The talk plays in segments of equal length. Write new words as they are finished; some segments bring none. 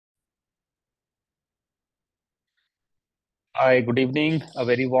Hi, good evening. A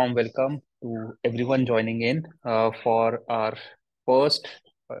very warm welcome to everyone joining in for our first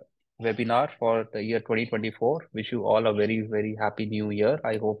uh, webinar for the year 2024. Wish you all a very, very happy new year.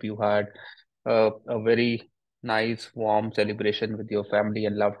 I hope you had a very nice, warm celebration with your family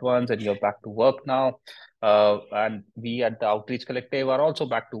and loved ones, and you're back to work now. And we at the Outreach Collective are also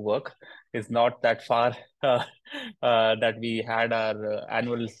back to work. It's not that far that we had our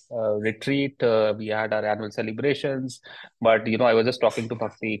annual retreat, we had our annual celebrations. But I was just talking to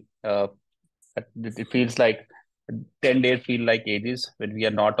Bhakti. It feels like 10 days feel like ages when we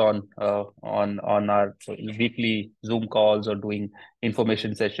are not on our weekly Zoom calls or doing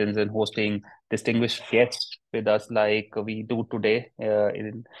information sessions and hosting distinguished guests with us like we do today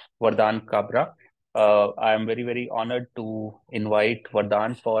in Vardan Kabra. I am very, very honored to invite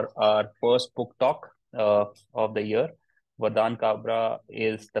Vardan for our first book talk of the year. Vardan Kabra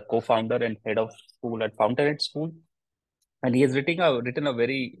is the co-founder and head of school at Fountainhead School, and he has written a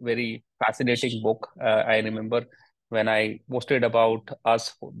very, very fascinating book. I remember when I posted about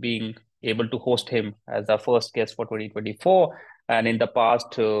us being able to host him as our first guest for 2024. And in the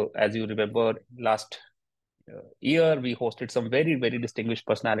past, as you remember, last year we hosted some very, very distinguished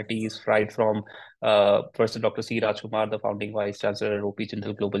personalities, right from Professor Dr. C. Rajkumar, the founding vice chancellor at OP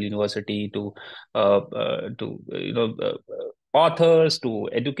Jindal Global University, to authors, to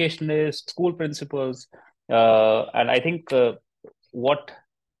educationists, school principals. And I think what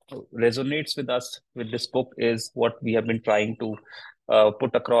resonates with us with this book is what we have been trying to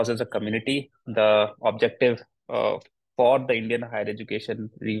put across as a community, the objective for the Indian higher education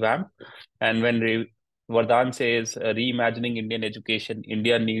revamp. And when Vardhan says reimagining Indian education,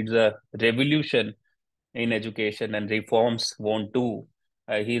 India needs a revolution in education and reforms won't do.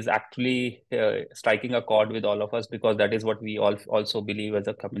 He's actually striking a chord with all of us because that is what we all also believe as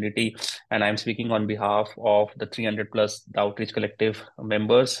a community. And I'm speaking on behalf of the 300 plus the Outreach Collective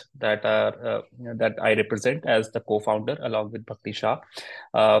members that I represent as the co-founder along with Bhakti Shah.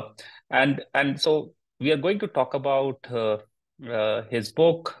 Uh, and so we are going to talk about his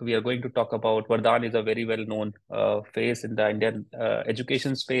book. We are going to talk about Vardhan is a very well known face in the Indian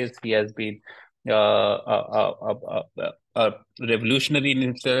education space. He has been a revolutionary in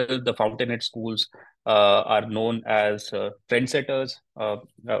itself. The Fountainhead schools are known as trendsetters,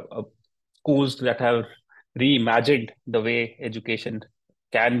 schools that have reimagined the way education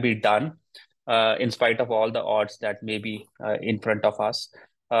can be done, in spite of all the odds that may be in front of us.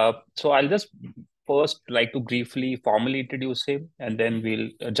 So I'll just first like to briefly formally introduce him, and then we'll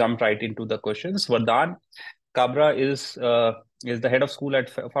jump right into the questions. Vardhan Kabra is the head of school at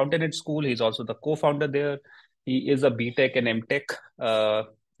Fountainhead School. He's also the co-founder there. He is a BTech and MTech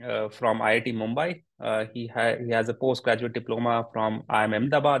from IIT Mumbai. He has a postgraduate diploma from IIM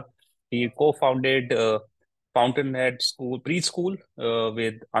Ahmedabad. He co-founded Fountainhead School preschool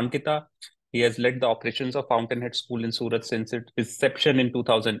with Ankita. He has led the operations of Fountainhead School in Surat since its inception in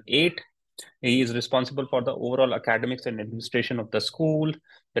 2008. He is responsible for the overall academics and administration of the school.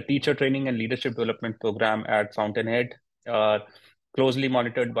 The teacher training and leadership development program at Fountainhead are closely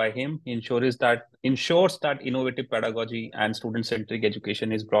monitored by him. He ensures that innovative pedagogy and student-centric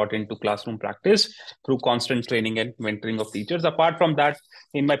education is brought into classroom practice through constant training and mentoring of teachers. Apart from that,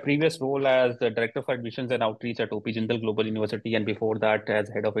 in my previous role as the director for admissions and outreach at OP Jindal Global University, and before that as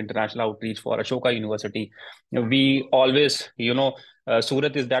head of international outreach for Ashoka University, we always,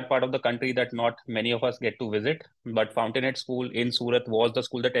 Surat is that part of the country that not many of us get to visit, but Fountainhead School in Surat was the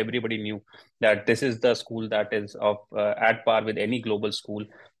school that everybody knew that this is the school that is of at par with any global school.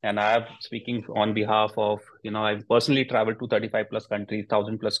 And I have speaking on behalf of, I've personally traveled to 35 plus countries,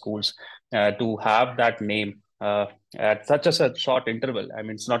 1,000 plus schools to have that name at such a short interval. I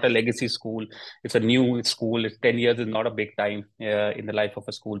mean, it's not a legacy school; it's a new school. 10 years is not a big time in the life of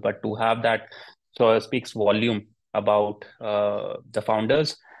a school, but to have that so speaks volume about the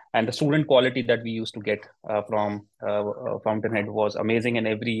founders. And the student quality that we used to get from Fountainhead was amazing. And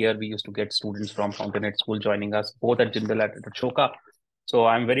every year we used to get students from Fountainhead School joining us, both at Jindal and at Shoka. So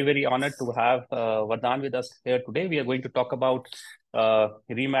I'm very, very honored to have Vardan with us here today. We are going to talk about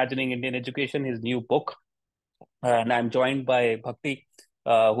reimagining Indian education, his new book. And I'm joined by Bhakti,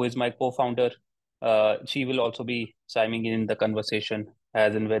 who is my co-founder. She will also be chiming in the conversation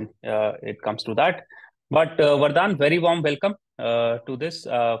as and when it comes to that. But Vardhan, very warm welcome to this.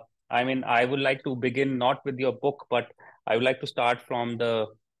 I mean, I would like to begin not with your book, but I would like to start from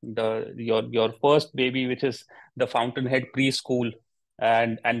your first baby, which is the Fountainhead Preschool,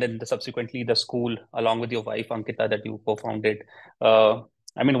 and then subsequently the school along with your wife Ankita that you co-founded. I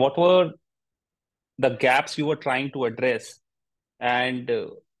mean, what were the gaps you were trying to address, and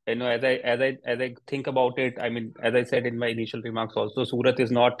as I think about it, I mean, as I said in my initial remarks also, Surat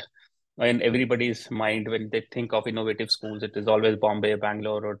is not in everybody's mind when they think of innovative schools. It is always Bombay,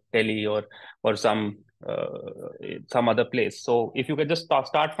 Bangalore, or Delhi, or some other place. So if you could just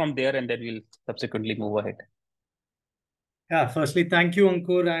start from there, and then we'll subsequently move ahead. Yeah, firstly, thank you,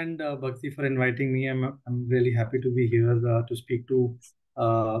 Ankur and Bhakti, for inviting me. I'm really happy to be here to speak to,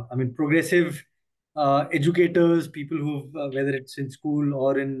 progressive educators, people who, whether it's in school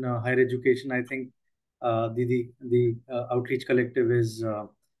or in higher education. I think the outreach collective is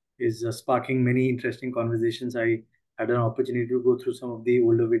sparking many interesting conversations. I had an opportunity to go through some of the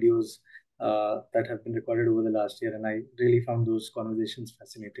older videos that have been recorded over the last year, and I really found those conversations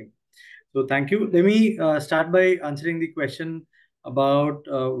fascinating. So thank you. Let me start by answering the question about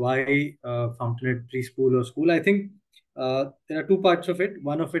why Fountainhead preschool or school. I think there are two parts of it.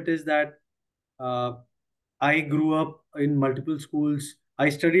 One of it is that uh, I grew up in multiple schools. I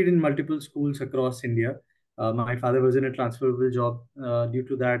studied in multiple schools across India. My father was in a transferable job. Due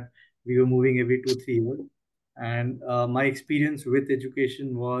to that, we were moving every 2, 3 years. And my experience with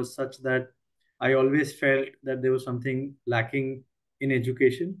education was such that I always felt that there was something lacking in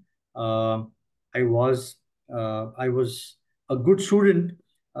education. Uh, I was a good student,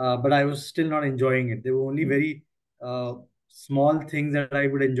 but I was still not enjoying it. There were only very uh, small things that I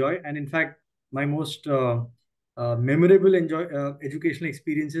would enjoy, and in fact, my most memorable educational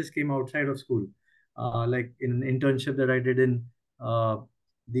experiences came outside of school, like in an internship that I did in uh,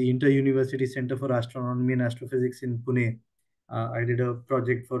 the Inter-University Center for Astronomy and Astrophysics in Pune. I did a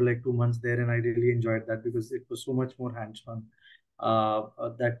project for like 2 months there, and I really enjoyed that because it was so much more hands-on.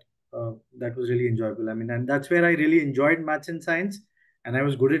 That was really enjoyable. I mean, and that's where I really enjoyed maths and science, and I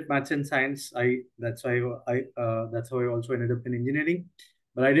was good at maths and science. I that's how I also ended up in engineering,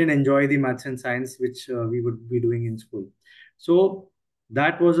 but I didn't enjoy the maths and science which we would be doing in school. So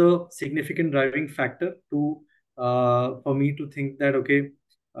that was a significant driving factor to for me to think that okay,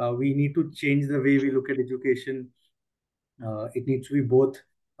 we need to change the way we look at education. It needs to be both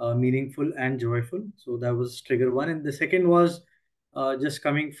meaningful and joyful. So that was trigger one, and the second was just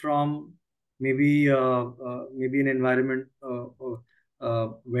coming from maybe an environment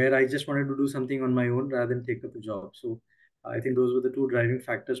where I just wanted to do something on my own rather than take up a job. So I think those were the two driving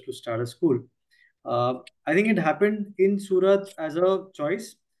factors to start a school. I think it happened in Surat as a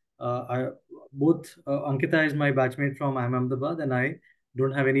choice. Both Ankita is my batchmate from Ahmedabad, and I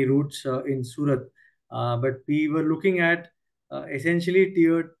don't have any roots in Surat. But we were looking at essentially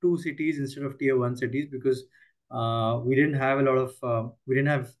tier two cities instead of tier one cities because we didn't have a lot of we didn't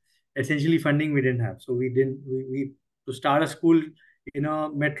have essentially funding we didn't have. So we to start a school in a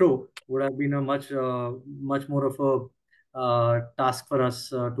metro would have been a much more of a task for us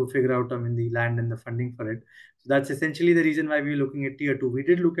to figure out, I mean, the land and the funding for it. So that's essentially the reason why we're looking at tier two. We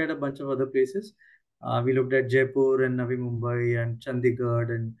did look at a bunch of other places. We looked at Jaipur and Navi Mumbai and Chandigarh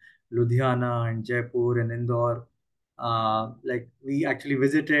and Ludhiana and Jaipur and Indore. Like we actually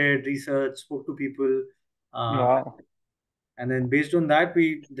visited, researched, spoke to people, uh, Wow. and then based on that,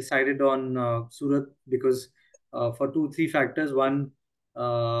 we decided on Surat because for two, three factors. One,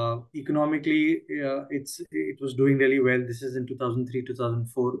 economically, it was doing really well. This is in 2003,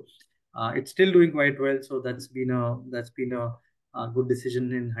 2004. It's still doing quite well, so that's been a good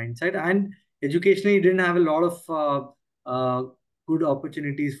decision in hindsight. And educationally, it didn't have a lot of good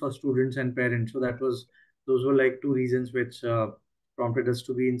opportunities for students and parents. So those were like two reasons which prompted us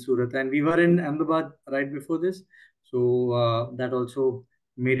to be in Surat. And we were in Ahmedabad right before this. So that also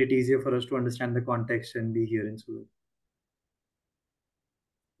made it easier for us to understand the context and be here in Surat.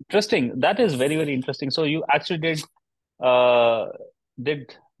 Interesting. That is very, very interesting. So you actually uh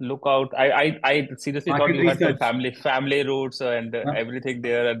did look out. I seriously thought Market you had some research, family roots and yeah, everything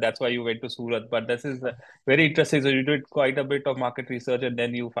there, and that's why you went to Surat. But this is very interesting. So you did quite a bit of market research, and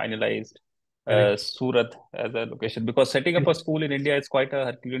then you finalized correct. Surat as a location, because setting up a school in India is quite a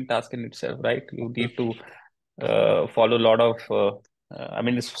Herculean task in itself, right? You need to follow a lot of I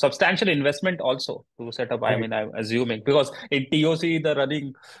mean, it's substantial investment also to set up. I Correct. mean, I'm assuming, because in TOC, the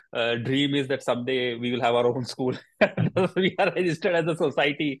running dream is that someday we will have our own school. We are registered as a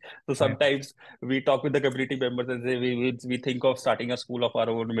society. So Right. sometimes we talk with the community members and say we think of starting a school of our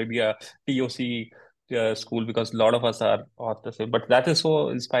own, maybe a TOC school, because a lot of us are the same. But that is so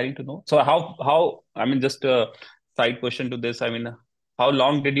inspiring to know. So I mean, just a side question to this. I mean, how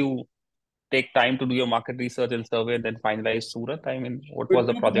long did you take time to do your market research and survey and then finalize Surat? I mean, what was It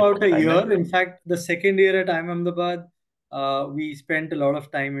the took project about a timeline? year. In fact, the second year at Ahmedabad, we spent a lot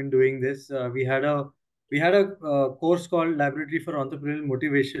of time in doing this. We had a course called Laboratory for Entrepreneurial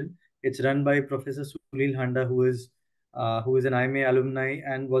Motivation. It's run by Professor Sunil Handa, who is who is an IMA alumni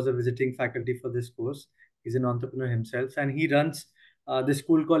and was a visiting faculty for this course. He's an entrepreneur himself, and he runs this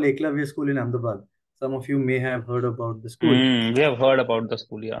school called Eklavya School in Ahmedabad. Some of you may have heard about the school. We have heard about the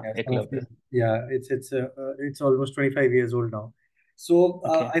school, yeah, Yeah, some of Eklavya. you, yeah, it's almost 25 years old now. So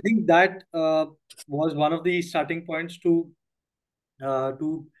Okay. I think that was one of the starting points to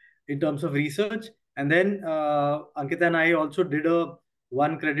in terms of research. And then Ankita and I also did a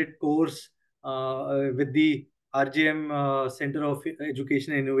one credit course with the RJM Center of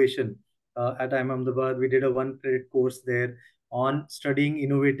Education and Innovation at IIM Ahmedabad. We did a one credit course there on studying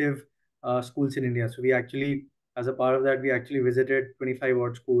innovative schools in India. So we actually, as a part of that, we actually visited 25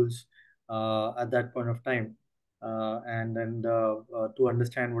 odd schools at that point of time, and to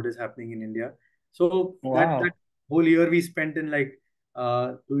understand what is happening in India. So that Wow. whole year we spent in like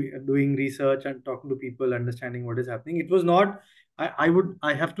doing research and talking to people, understanding what is happening. It was not.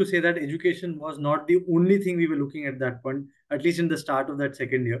 I have to say that education was not the only thing we were looking at that point. At least in the start of that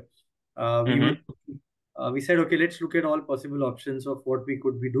second year, Mm-hmm. we said, okay, let's look at all possible options of what we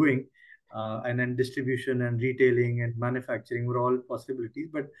could be doing, and then distribution and retailing and manufacturing were all possibilities.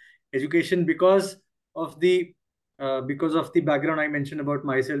 But education, of the because of the background I mentioned about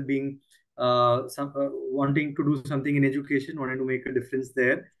myself being wanting to do something in education, wanting to make a difference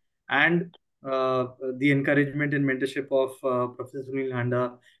there, and the encouragement and mentorship of Professor Sunil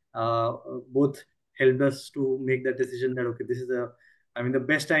Handa both helped us to make that decision that okay, this is the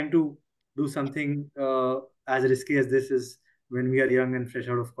best time to do something as risky as this is when we are young and fresh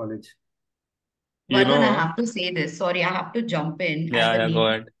out of college. You Vardan, I know, have to say this. Sorry, I have to jump in as yeah, the yeah, go native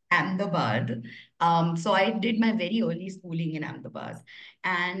ahead. Ahmedabad. So I did my very early schooling in Ahmedabad.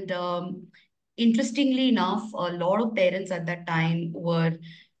 And interestingly enough, a lot of parents at that time were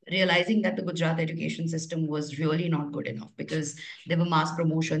realizing that the Gujarat education system was really not good enough because there were mass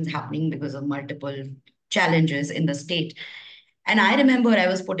promotions happening because of multiple challenges in the state. And I remember I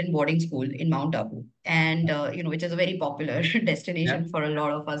was put in boarding school in Mount Abu, and which is a very popular Yeah. destination for a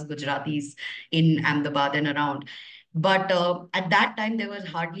lot of us Gujaratis in Ahmedabad and around. But at that time, there was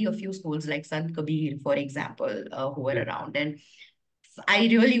hardly a few schools like Sant Kabir, for example, who were Yeah. around. And I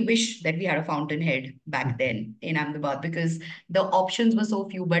really wish that we had a Fountainhead back then in Ahmedabad because the options were so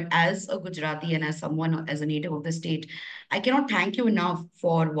few. But as a Gujarati and as someone, as a native of the state, I cannot thank you enough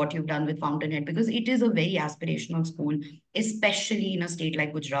for what you've done with Fountainhead because it is a very aspirational school, especially in a state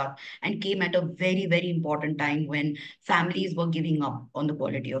like Gujarat, and came at a very, very important time when families were giving up on the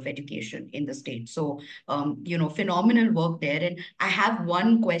quality of education in the state. So, phenomenal work there. And I have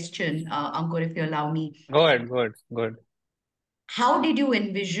one question, Ankur, if you allow me. Go ahead, go ahead, go ahead. How did you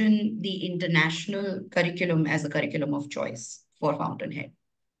envision the international curriculum as a curriculum of choice for Fountainhead?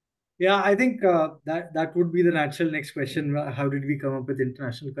 Yeah, I think that would be the natural next question. How did we come up with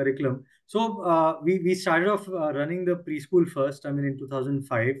international curriculum? So we started off running the preschool first. I mean, in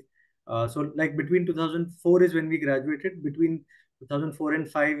 2005. So like between 2004 is when we graduated. Between 2004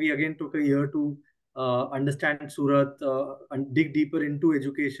 and 5, we again took a year to understand Surat and dig deeper into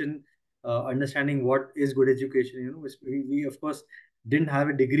education, understanding what is good education. We of course didn't have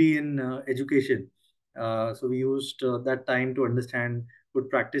a degree in education, so we used that time to understand good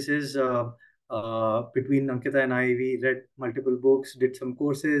practices. Between Ankita and I, we read multiple books, did some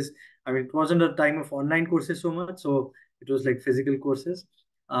courses. I mean, it wasn't a time of online courses so much, so it was like physical courses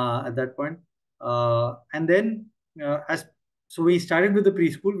at that point. And then, as so, we started with the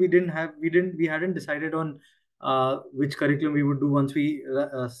preschool. We hadn't decided on which curriculum we would do once we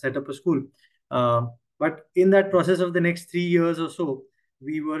set up a school. But in that process of the next 3 years or so,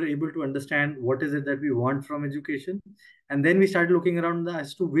 we were able to understand what is it that we want from education, and then we started looking around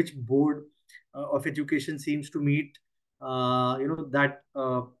as to which board of education seems to meet that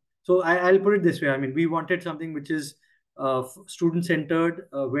so I'll put it this way. I mean, we wanted something which is student centered,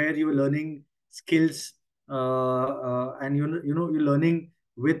 where you're learning skills, and you're learning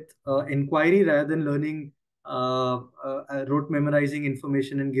with inquiry rather than learning rote memorizing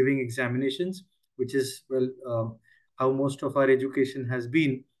information and giving examinations, which is how most of our education has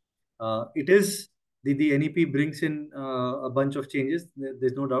been. It is the NEP brings in a bunch of changes.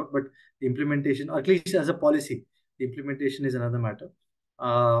 There's no doubt, but the implementation, at least as a policy, the implementation is another matter.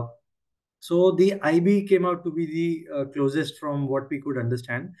 Uh, so the IB came out to be the closest from what we could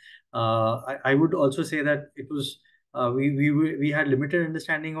understand. I would also say that it was we had limited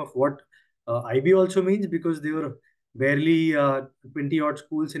understanding of what IB also means because there were barely 20 odd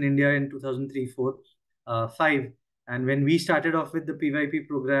schools in India in 2003, 4, 5. And when we started off with the PYP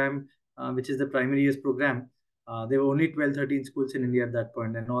program, which is the primary years program, there were only 12, 13 schools in India at that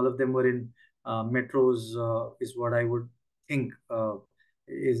point, and all of them were in metros, is what I would think.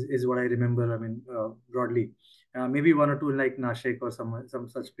 Is what I remember. I mean, broadly. maybe one or two in like Nashik or some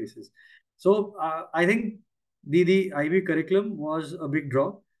such places. So I think the IB curriculum was a big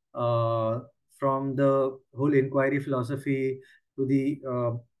draw, uh, from the whole inquiry philosophy to the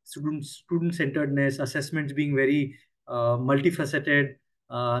student centeredness, assessments being very multifaceted,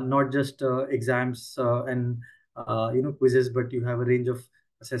 not just exams and quizzes, but you have a range of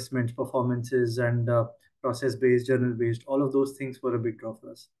assessments, performances, and process based, journal based. All of those things were a big draw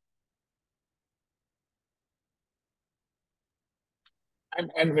for us.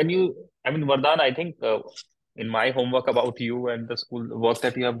 And when you, I mean, Vardhan, I think in my homework about you and the school work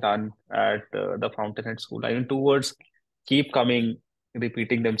that you have done at the Fountainhead School, I mean, two words keep coming,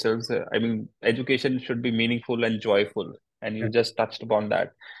 repeating themselves. I mean, education should be meaningful and joyful, and you Yeah. just touched upon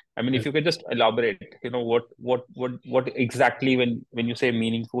that. I mean, if Yes. you could just elaborate, what exactly when you say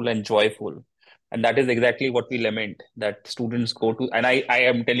meaningful and joyful, and that is exactly what we lament that students go to. And I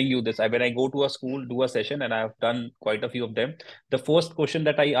am telling you this, when I go to a school, do a session, and I have done quite a few of them, the first question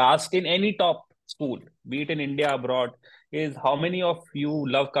that I ask in any top school, be it in India, abroad, is how many of you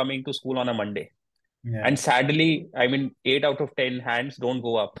love coming to school on a Monday? Yeah. And sadly, I mean, 8 out of 10 hands don't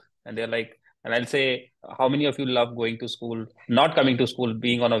go up. And they're like, and I'll say, how many of you love going to school, not coming to school,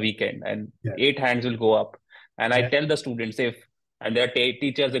 being on a weekend? And Yeah. 8 hands will go up. And I Yeah. tell the students, if, and there are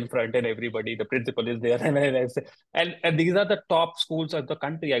teachers in front and everybody, the principal is there. And I say, and these are the top schools of the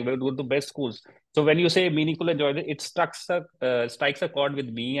country. I will go to the best schools. So when you say meaningful and joyful, it strikes a chord with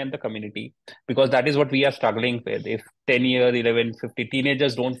me and the community, because that is what we are struggling with. If 10 years, 11, 50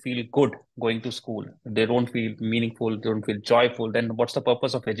 teenagers don't feel good going to school, they don't feel meaningful, they don't feel joyful, then what's the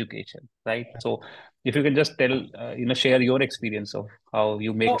purpose of education, right? So if you can just tell, share your experience of how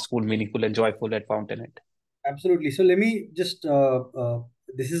you make So school meaningful and joyful at Fountainhead. absolutely. So let me just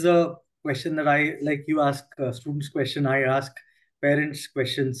this is a question that I like. You ask students question, I ask parents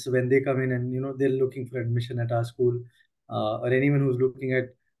questions when they come in, and they're looking for admission at our school, or anyone who's looking at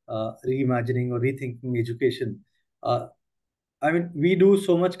reimagining or rethinking education. Uh, I mean, we do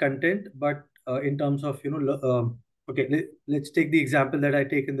so much content, but in terms of, okay, let's take the example that I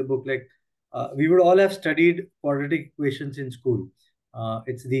take in the book. Like, we would all have studied quadratic equations in school.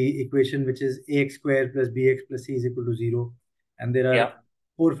 It's the equation which is ax squared plus bx plus c is equal to 0. And there Yeah. are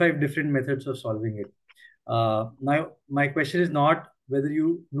 4 or 5 different methods of solving it. Now, my question is not whether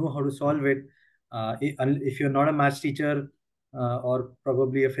you know how to solve it. If you're not a maths teacher or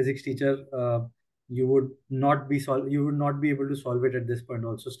probably a physics teacher, you would not be you would not be able to solve it at this point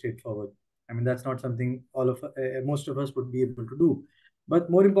also straightforward. I mean, that's not something most of us would be able to do. But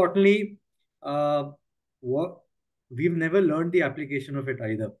more importantly, uh, what we've never learned the application of it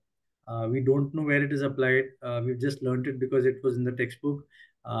either. We don't know where it is applied. We've just learned it because it was in the textbook,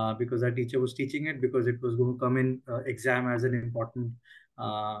 because our teacher was teaching it, because it was going to come in exam as an important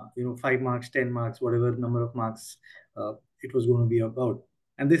 5 marks, 10 marks, whatever number of marks it was going to be about.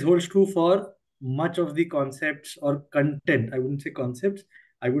 And this holds true for much of the concepts or content. I wouldn't say concepts,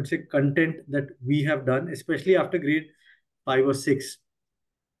 I would say content that we have done, especially after grade 5 or 6.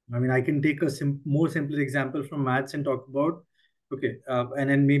 I mean, I can take a more simpler example from maths and talk about, okay, and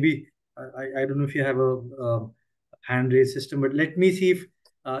then maybe I don't know if you have a hand raise system, but let me see if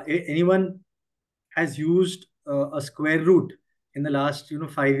anyone has used a square root in the last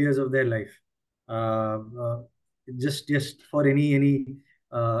 5 years of their life. Uh, uh, just for any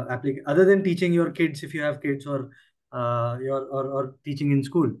other than teaching your kids, if you have kids, or or teaching in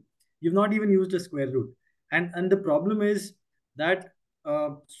school, you've not even used a square root. And the problem is that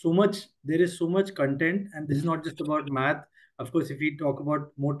there is so much content, and this is not just about math. Of course, if we talk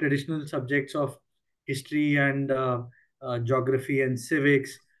about more traditional subjects of history and geography and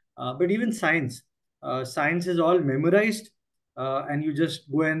civics, but even science is all memorized, and you just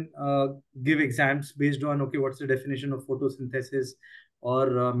go and give exams based on, okay, what's the definition of photosynthesis,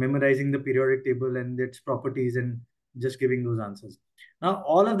 or memorizing the periodic table and its properties, and just giving those answers. Now,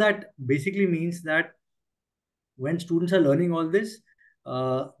 all of that basically means that when students are learning all this,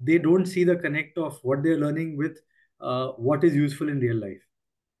 they don't see the connect of what they're learning with what is useful in real life.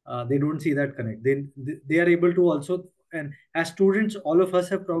 They don't see that connect. They are able to also, and as students, all of us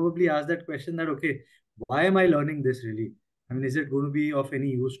have probably asked that question that, okay, why am I learning this really? I mean, is it going to be of any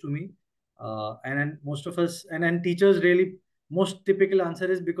use to me? And then most of us, and teachers really, most typical answer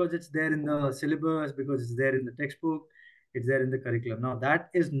is because it's there in the syllabus, because it's there in the textbook, it's there in the curriculum. Now, that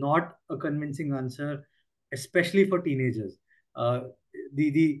is not a convincing answer, especially for teenagers. Uh,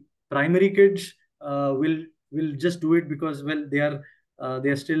 the primary kids will just do it because, well, they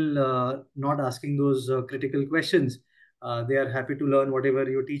are still not asking those critical questions. They are happy to learn whatever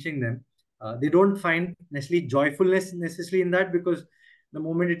you're teaching them. They don't find necessarily joyfulness necessarily in that, because the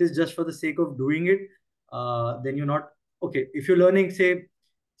moment it is just for the sake of doing it, then you're not okay. If you're learning, say,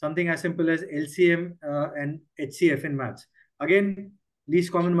 something as simple as LCM and HCF in maths, again,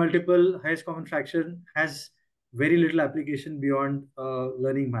 least common multiple, highest common fraction has very little application beyond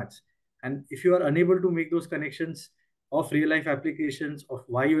learning maths. And if you are unable to make those connections of real life applications of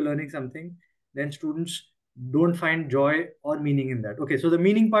why you're learning something, then students don't find joy or meaning in that. Okay, so the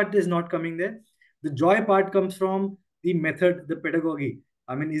meaning part is not coming there. The joy part comes from the method, the pedagogy.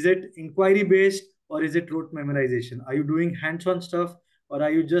 I mean, is it inquiry based or is it rote memorization? Are you doing hands-on stuff, or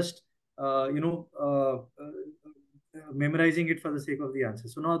are you just memorizing it for the sake of the answer?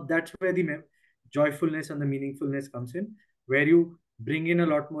 So now that's where the joyfulness and the meaningfulness comes in, where you bring in a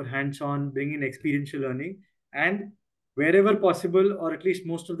lot more hands-on, bring in experiential learning, and wherever possible, or at least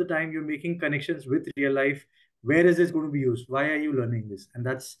most of the time, you're making connections with real life. Where is this going to be used? Why are you learning this? And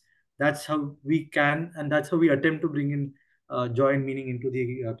that's how we can, and that's how we attempt to bring in joy and meaning into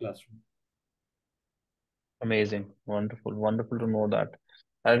the classroom. Amazing. Wonderful. Wonderful to know that.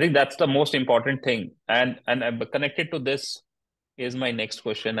 I think that's the most important thing. And connected to this is my next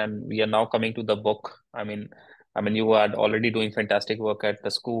question. And we are now coming to the book. You are already doing fantastic work at the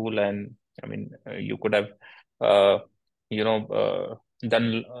school, and you could have, uh,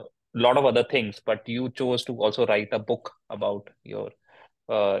 done a lot of other things, but you chose to also write a book about your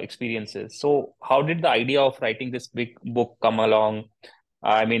experiences. So, how did the idea of writing this big book come along?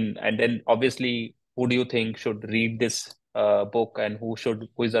 And then obviously, who do you think should read this book, and who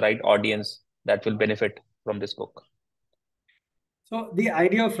is the right audience that will benefit from this book? So the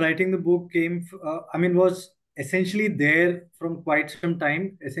idea of writing the book was essentially there from quite some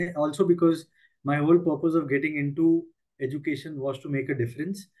time. Also because my whole purpose of getting into education was to make a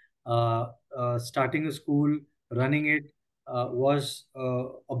difference. Starting a school, running it was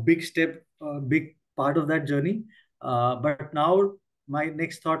a big step, a big part of that journey. But now my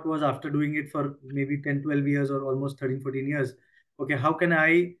next thought was, after doing it for maybe 10, 12 years or almost 13, 14 years, okay, how can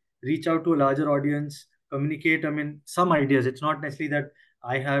I reach out to a larger audience, communicate, some ideas. It's not necessarily that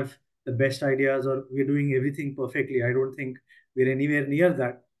I have the best ideas or we're doing everything perfectly. I don't think we're anywhere near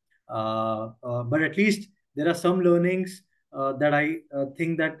that. But at least there are some learnings that I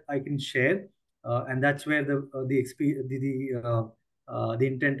think that I can share. And that's where the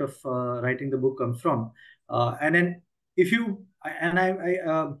intent of writing the book comes from. And then if you, and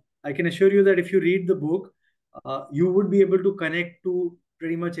I can assure you that if you read the book, you would be able to connect to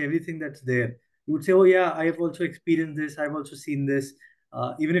pretty much everything that's there. You would say, oh yeah, I have also experienced this, I've also seen this.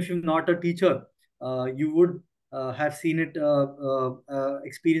 Even if you're not a teacher, you would have seen it,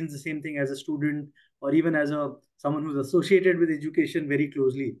 experience the same thing as a student, or even as a someone who's associated with education very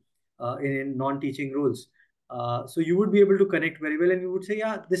closely in non-teaching roles. So you would be able to connect very well, and you would say,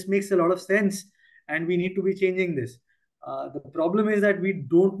 yeah, this makes a lot of sense and we need to be changing this. The problem is that we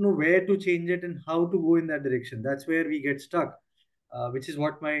don't know where to change it and how to go in that direction. That's where we get stuck. Which is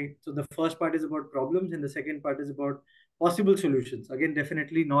what so the first part is about problems, and the second part is about possible solutions. Again,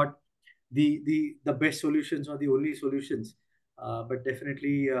 definitely not the best solutions or the only solutions, but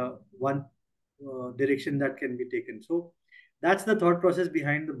definitely one direction that can be taken. So that's the thought process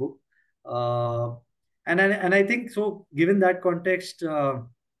behind the book. And I think so. Given that context, I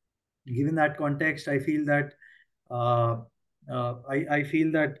feel that I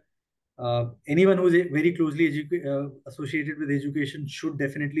feel that anyone who's very closely associated with education should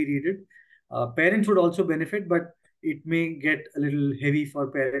definitely read it. Parents would also benefit, but it may get a little heavy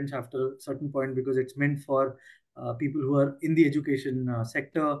for parents after a certain point, because it's meant for people who are in the education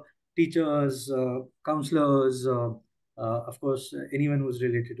sector, teachers, counselors, of course, anyone who's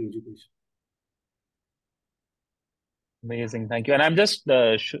related to education. Amazing, thank you. And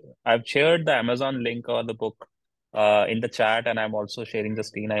I've shared the Amazon link or the book in the chat, and I'm also sharing the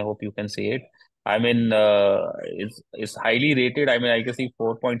screen. I hope you can see it. It's highly rated. I can see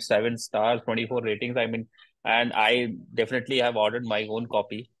 4.7 stars, 24 ratings. And I definitely have ordered my own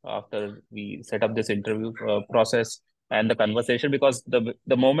copy after we set up this interview process and the conversation, because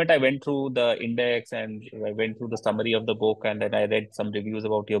the moment I went through the index and I went through the summary of the book, and then I read some reviews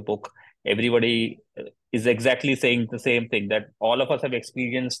about your book, everybody is exactly saying the same thing, that all of us have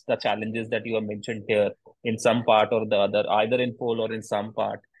experienced the challenges that you have mentioned here in some part or the other, either in full or in some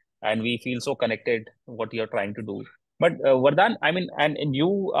part, and we feel so connected what you're trying to do. But Vardhan, and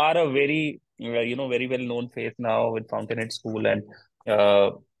you are a very very well known face now with Fountainhead School,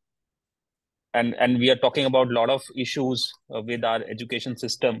 uh, and we are talking about a lot of issues with our education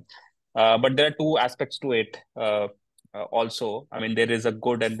system. But there are two aspects to it also. There is a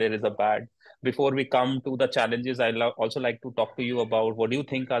good and there is a bad. Before we come to the challenges, also like to talk to you about what do you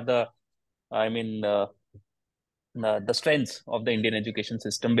think are I mean, the strengths of the Indian education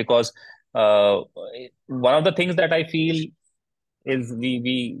system, because Uh, One of the things that I feel is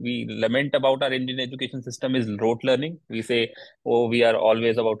we lament about our Indian education system is rote learning. We say, oh, we are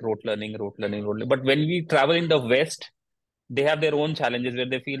always about rote learning, rote learning, rote learning. But when we travel in the West, they have their own challenges where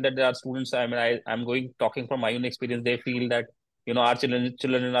they feel that there are students. I mean, I'm going talking from my own experience. They feel that our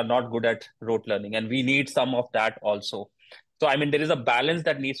children are not good at rote learning, and we need some of that also. So I mean, there is a balance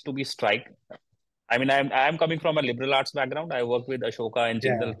that needs to be strike. I mean, I'm coming from a liberal arts background. I work with Ashoka and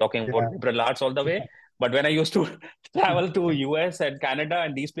Yeah, Jindal talking about yeah, liberal arts all the way. But when I used to travel to US and Canada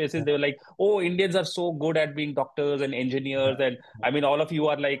and these places, yeah, they were like, "Oh, Indians are so good at being doctors and engineers." And I mean, all of you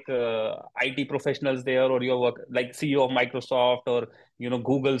are like IT professionals there, or you work like CEO of Microsoft or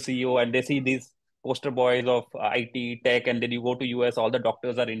Google CEO, and they see these poster boys of IT tech, and then you go to US, all the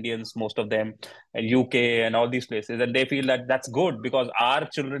doctors are Indians, most of them, and UK and all these places, and they feel that that's good because our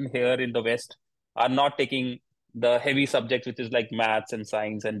children here in the West are not taking the heavy subjects, which is like maths and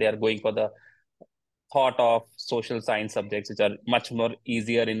science, and they are going for the thought of social science subjects, which are much more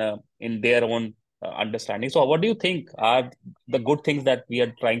easier in their own understanding. So, what do you think are the good things that we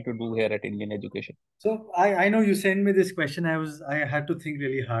are trying to do here at Indian education? So I know you sent me this question. I had to think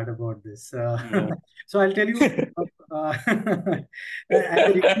really hard about this. Yeah. So I'll tell you,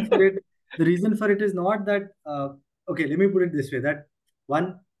 and the reason for it is not that. Okay, let me put it this way: that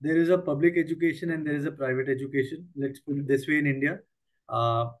one, there is a public education and there is a private education. Let's put it this way in India.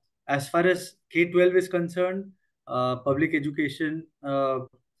 Uh, as far as K-12 is concerned, public education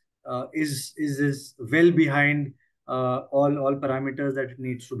is well behind all parameters that it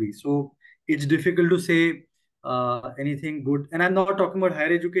needs to be. So it's difficult to say anything good. And I'm not talking about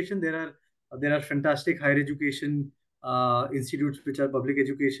higher education. There are fantastic higher education institutes which are public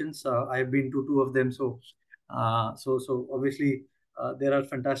educations. I have been to two of them, so obviously there are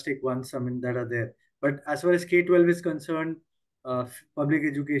fantastic ones. I mean that are there. But as far as K-12 is concerned, public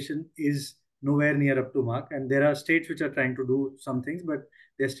education is nowhere near up to mark, and there are states which are trying to do some things, but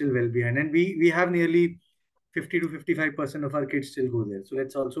they're still well behind. And we have nearly 50 to 55% of our kids still go there. So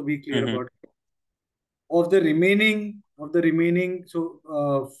let's also be clear Hmm. about of the remaining, so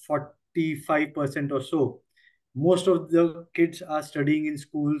 45% or so, most of the kids are studying in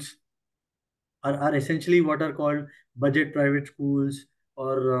schools are essentially what are called budget private schools,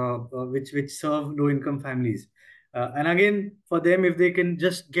 or which serve low income families. And again, for them, if they can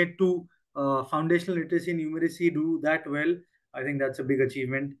just get to foundational literacy and numeracy, do that well, I think that's a big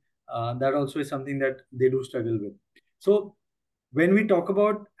achievement. That also is something that they do struggle with. So when we talk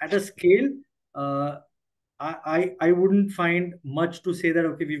about at a scale, uh, I wouldn't find much to say that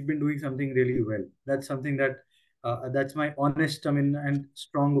okay, we've been doing something really well. That's something that's my honest, I mean, and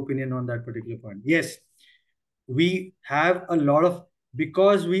strong opinion on that particular point. Yes, we have a lot of,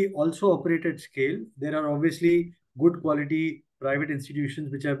 because we also operate at scale, there are obviously good quality private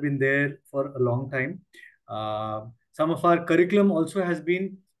institutions which have been there for a long time. Some of our curriculum also has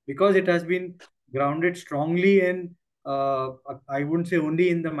been, because it has been grounded strongly in, I wouldn't say only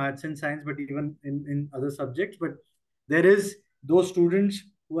in the maths and science, but even in other subjects. But there is those students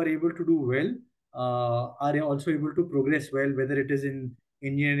who are able to do well, are also able to progress well, whether it is in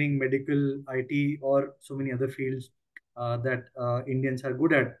engineering, medical, IT, or so many other fields that Indians are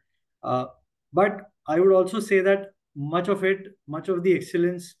good at. Uh, but I would also say that much of the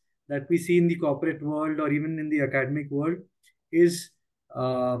excellence that we see in the corporate world or even in the academic world is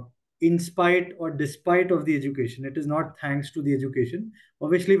uh, in spite or despite of the education. It is not thanks to the education.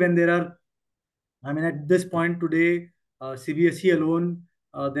 Obviously, when there are, I mean, at this point today, CBSE alone,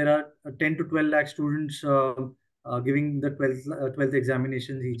 there are 10 to 12 lakh students giving the 12th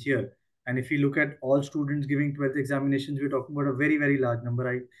examinations each year. And if you look at all students giving 12th examinations, we're talking about a very, very large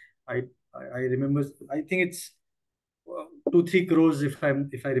number. I, I remember, I think it's 2-3 crores if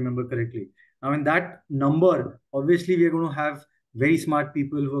I remember correctly. Now in that number, obviously we are going to have very smart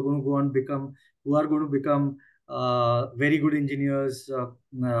people who are going to go and become who are going to become very good engineers.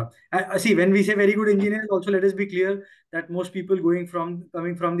 See, when we say very good engineers, also let us be clear that most people coming from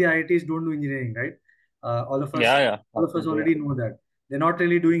the IITs don't do engineering, right? All of us Yeah, yeah, all of us absolutely. Yeah. already know that they're not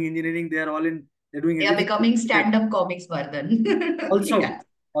really doing engineering. They're doing They are everything. becoming stand-up comics, Vardan. Also, Yeah.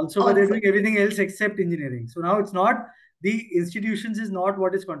 also, but they're Also. doing everything else except engineering. So now it's not the institutions is not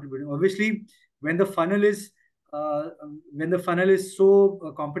what is contributing. Obviously, when the funnel is when the funnel is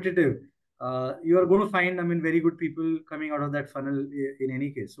so competitive, you are going to find, I mean, very good people coming out of that funnel in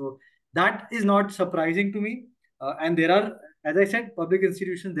any case. So that is not surprising to me. And there are, as I said, public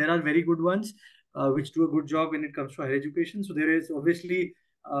institutions. There are very good ones which do a good job when it comes to higher education. So there is obviously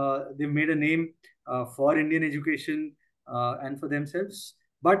they've made a name for Indian education and for themselves.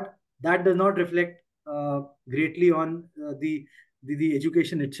 But that does not reflect greatly on the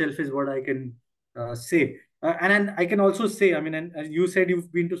education itself is what I can say. And I can also say, I mean, and as you said,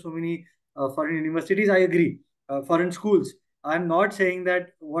 you've been to so many foreign universities. I agree. Foreign schools. I'm not saying that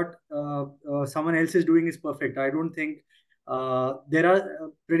what someone else is doing is perfect. I don't think there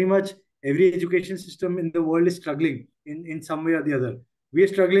are pretty much every education system in the world is struggling in some way or the other. We are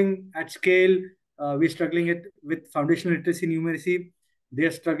struggling at scale. We're struggling with foundational literacy, numeracy.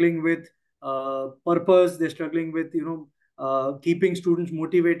 They're struggling with purpose. They're struggling with keeping students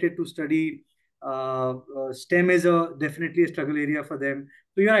motivated to study. STEM is definitely a struggle area for them.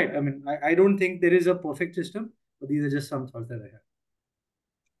 So you're right. I mean, I don't think there is a perfect system, but these are just some thoughts that I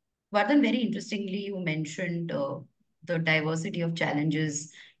have. Vardhan, very interestingly, you mentioned the diversity of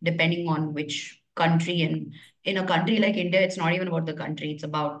challenges depending on which country. And in a country like India, it's not even about the country, it's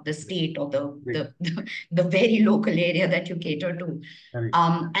about the state or the very local area that you cater to. Correct.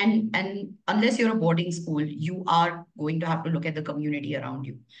 And unless you're a boarding school, you are going to have to look at the community around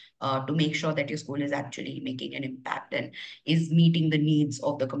you to make sure that your school is actually making an impact and is meeting the needs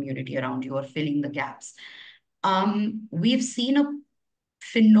of the community around you or filling the gaps. We've seen a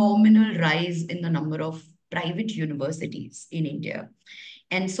phenomenal rise in the number of private universities in India.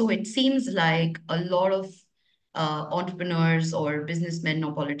 And so it seems like a lot of entrepreneurs or businessmen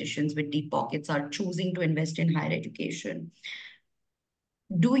or politicians with deep pockets are choosing to invest in higher education.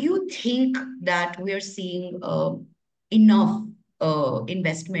 Do you think that we are seeing enough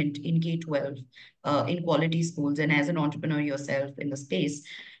investment in K-12 in quality schools? And as an entrepreneur yourself in the space,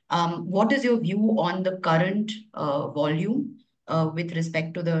 what is your view on the current volume with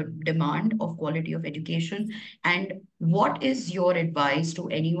respect to the demand of quality of education? And what is your advice to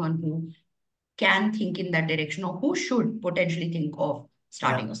anyone who can think in that direction or who should potentially think of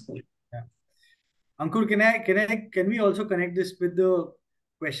starting a school? Yeah. Ankur, can we also connect this with the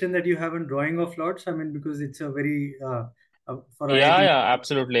question that you have on drawing of lots? I mean, because it's a very for Yeah, IIT. yeah,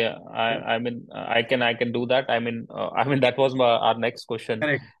 absolutely. Yeah. I mean, I can do that. I mean, that was our next question.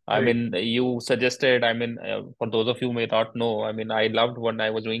 Correct. I Correct. mean, you suggested, I mean, for those of you who may not know, I mean, I loved when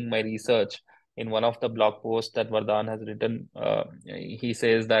I was doing my research in one of the blog posts that Vardhan has written. He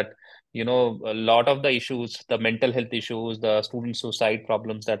says that, a lot of the issues, the mental health issues, the student suicide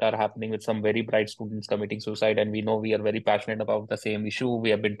problems that are happening with some very bright students committing suicide, and we know we are very passionate about the same issue. We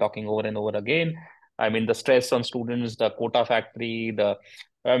have been talking over and over again. I mean, the stress on students, the quota factory,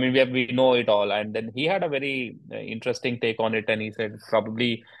 I mean, we know it all. And then he had a very interesting take on it. And he said,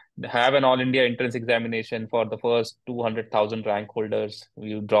 probably have an all India entrance examination for the first 200,000 rank holders.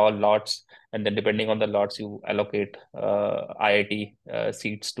 You draw lots, and then depending on the lots, you allocate IIT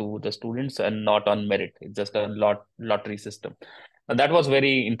seats to the students and not on merit. It's just a lottery system. And that was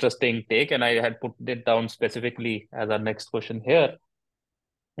very interesting take. And I had put it down specifically as our next question here.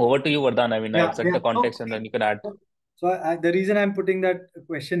 Over to you, Vardhan. I mean, Yeah, I've set yeah. the context and then you can add. So the reason I'm putting that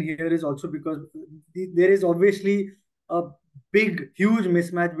question here is also because there is obviously a big, huge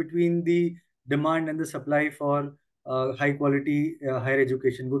mismatch between the demand and the supply for high quality higher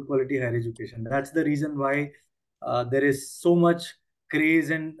education, good quality higher education. That's the reason why there is so much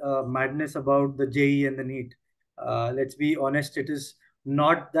craze and madness about the JEE and the NEET. Let's be honest, it is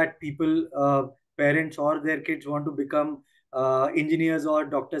not that people, parents or their kids want to become engineers or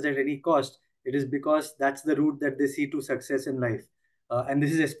doctors at any cost. It is because that's the route that they see to success in life. And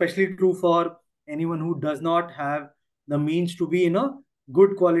this is especially true for anyone who does not have the means to be in a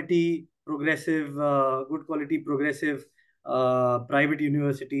good quality progressive private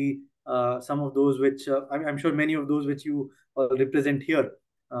university. Some of those which I'm sure many of those which you represent here,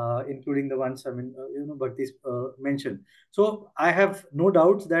 including the ones Bhakti mentioned. So I have no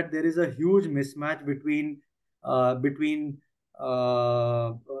doubts that there is a huge mismatch between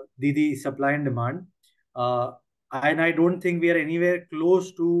the supply and demand. Uh, and I don't think we are anywhere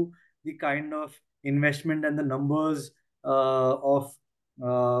close to the kind of investment and the numbers of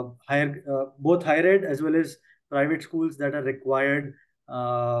both higher ed as well as private schools that are required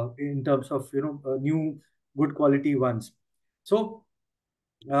in terms of new good quality ones. So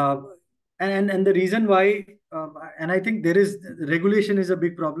uh, and the reason why and I think there is regulation is a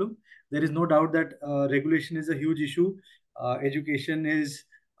big problem. There is no doubt that regulation is a huge issue. Education is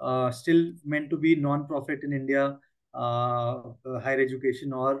still meant to be non-profit in India, higher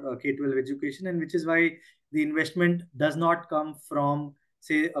education or K-12 education, and which is why the investment does not come from,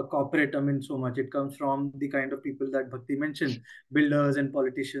 say, a corporate. I mean, so much it comes from the kind of people that Bhakti mentioned, builders and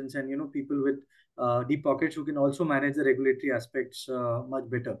politicians, and people with deep pockets who can also manage the regulatory aspects much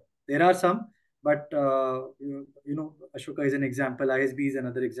better. There are some, but Ashoka is an example, ISB is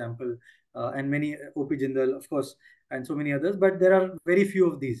another example, and many OP Jindal, of course, and so many others. But there are very few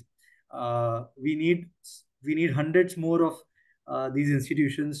of these. We need hundreds more of these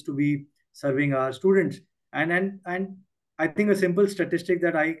institutions to be serving our students. And I think a simple statistic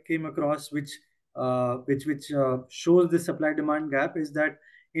that I came across, which shows the supply demand gap, is that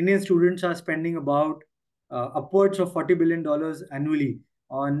Indian students are spending about upwards of $40 billion annually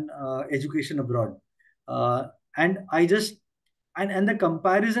on education abroad. Uh, and I just and the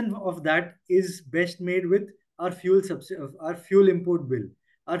comparison of that is best made with our fuel import bill.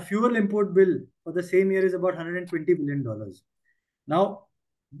 Our fuel import bill for the same year is about $120 billion. Now,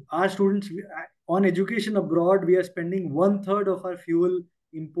 our students on education abroad, we are spending one third of our fuel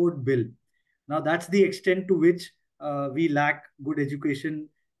import bill. Now, that's the extent to which we lack good education.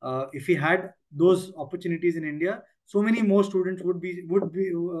 If we had those opportunities in India, so many more students would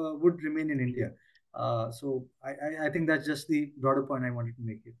remain in India. So I think that's just the broader point I wanted to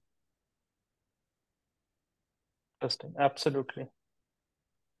make here. Interesting. Absolutely.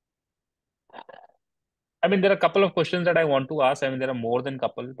 I mean, there are a couple of questions that I want to ask. I mean, there are more than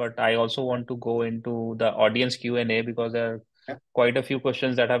couple, but I also want to go into the audience Q&A because there are Yeah. quite a few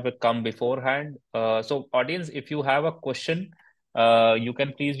questions that have come beforehand. So audience, if you have a question, you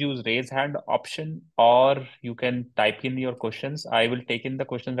can please use raise hand option, or you can type in your questions. I will take in the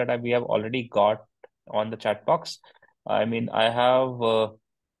questions that we have already got on the chat box. I mean, I have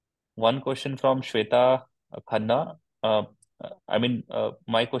one question from Shweta Khanna.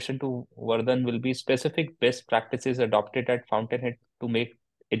 My question to Vardhan will be specific best practices adopted at Fountainhead to make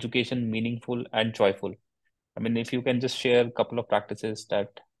education meaningful and joyful. I mean, if you can just share a couple of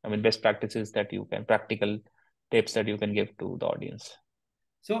best practices that you can, practical tips that you can give to the audience.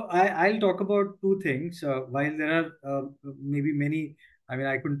 So I'll talk about two things. While there are maybe many, I mean,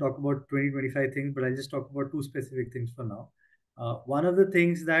 I couldn't talk about 2025 things, but I'll just talk about two specific things for now. One of the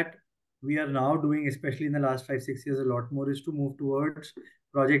things that we are now doing, especially in the last 5, 6 years, a lot more, is to move towards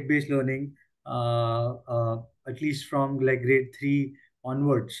project-based learning, at least from like grade 3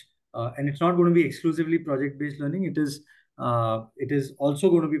 onwards. And it's not going to be exclusively project-based learning. It is also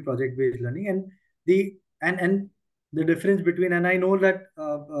going to be project-based learning, and the difference between, and I know that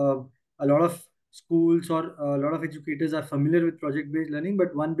a lot of schools or a lot of educators are familiar with project based learning,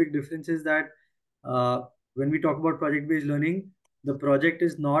 but one big difference is that uh, when we talk about project based learning, the project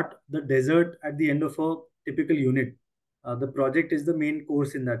is not the dessert at the end of a typical unit. The project is the main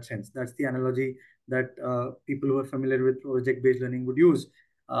course in that sense. That's the analogy that people who are familiar with project based learning would use,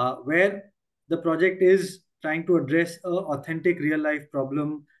 where the project is trying to address a authentic real life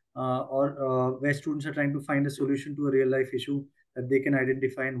problem, or where students are trying to find a solution to a real life issue that they can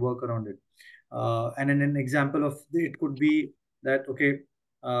identify and work around it. And then an example of it could be that, okay,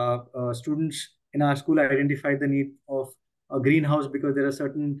 students in our school identified the need of a greenhouse because there are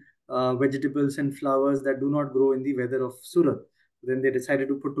certain vegetables and flowers that do not grow in the weather of Surat. Then they decided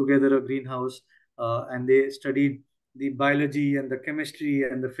to put together a greenhouse, and they studied the biology and the chemistry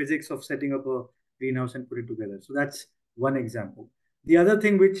and the physics of setting up a greenhouse and put it together. So that's one example. The other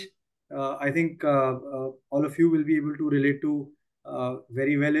thing which I think all of you will be able to relate to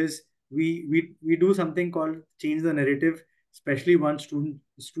very well is we do something called change the narrative, especially once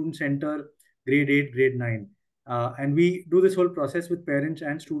students enter grade 8, grade 9. And we do this whole process with parents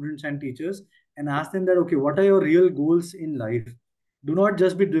and students and teachers and ask them that, okay, what are your real goals in life? Do not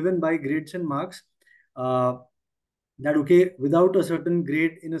just be driven by grades and marks. Uh, that okay, without a certain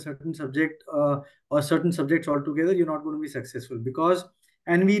grade in a certain subject, or certain subjects altogether, you're not going to be successful. Because,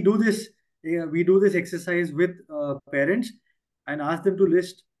 and we do this, yeah, we do this exercise with parents and ask them to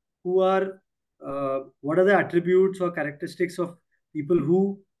list what are the attributes or characteristics of people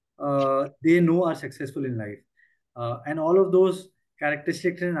who they know are successful in life. And all of those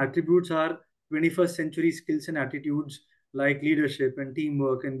characteristics and attributes are 21st century skills and attitudes like leadership and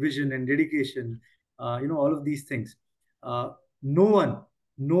teamwork and vision and dedication, all of these things. uh, no one,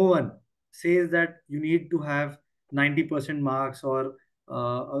 no one says that you need to have 90% marks or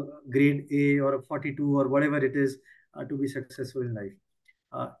a grade A or a 42 or whatever it is to be successful in life.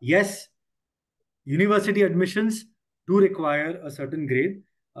 Yes, university admissions do require a certain grade,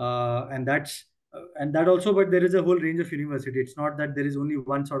 and that also, but there is a whole range of university. It's not that there is only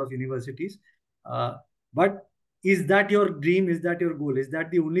one sort of universities. uh, but is that your dream, is that your goal, is that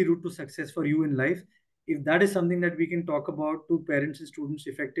the only route to success for you in life? If that is something that we can talk about to parents and students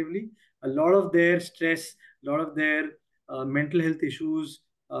effectively, a lot of their stress, a lot of their mental health issues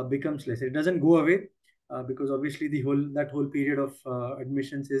becomes less. It doesn't go away, because obviously that whole period of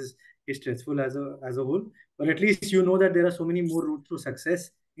admissions is stressful as a whole. But at least you know that there are so many more routes to success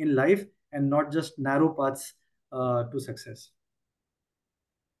in life and not just narrow paths to success.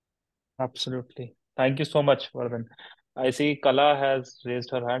 Absolutely. Thank you so much, Vardhan. I see Kala has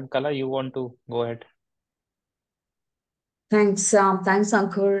raised her hand. Kala, you want to go ahead? Thanks,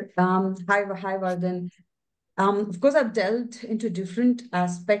 Ankur. Hi, Vardan. Of course, I've delved into different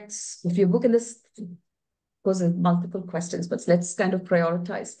aspects of your book, and this, of course, there's multiple questions, but let's kind of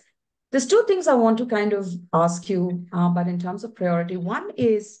prioritize. There's two things I want to kind of ask you, but in terms of priority, one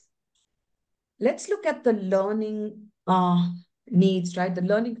is let's look at the learning needs, right?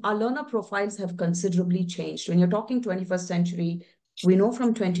 Our learner profiles have considerably changed. When you're talking 21st century, we know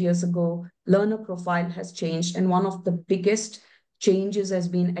from 20 years ago, learner profile has changed. And one of the biggest changes has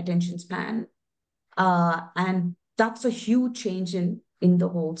been attention span. And that's a huge change in the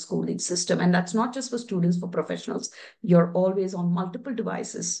whole schooling system. And that's not just for students, for professionals. You're always on multiple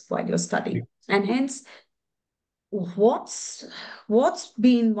devices while you're studying. And hence, what's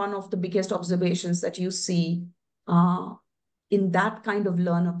been one of the biggest observations that you see in that kind of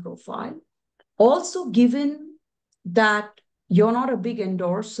learner profile? Also, given that you're not a big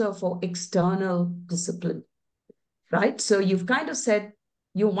endorser for external discipline, right? So you've kind of said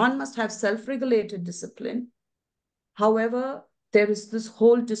one must have self-regulated discipline. However, there is this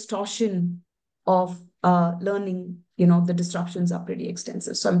whole distortion of learning. The disruptions are pretty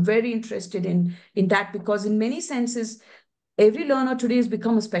extensive. So I'm very interested in that, because in many senses, every learner today has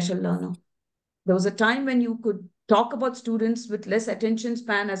become a special learner. There was a time when you could talk about students with less attention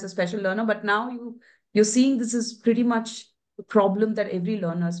span as a special learner, but now you're seeing this is pretty much the problem that every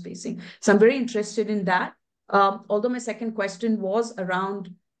learner is facing. So I'm very interested in that. Although my second question was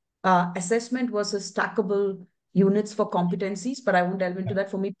around assessment versus stackable units for competencies, but I won't delve into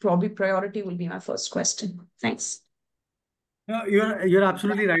that. For me, probably priority will be my first question. Thanks. No, you're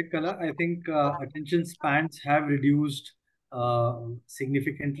absolutely right, Kala. I think attention spans have reduced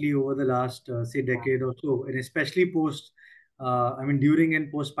significantly over the last, say, decade or so, and especially during and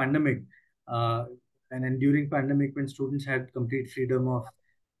post pandemic, and then during pandemic when students had complete freedom of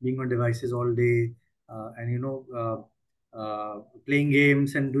being on devices all day, playing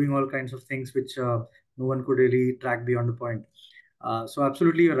games and doing all kinds of things which no one could really track beyond the point. So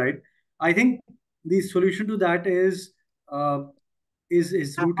absolutely, you're right. I think the solution to that is uh, rooted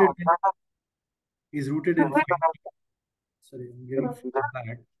in sorry, I'm getting feedback.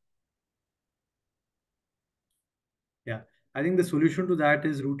 Yeah, I think the solution to that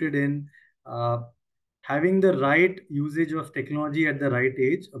is rooted in uh, having the right usage of technology at the right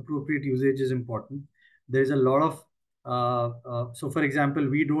age. Appropriate usage is important. There's a lot of so for example,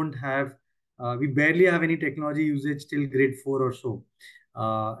 we barely have any technology usage till grade 4 or so,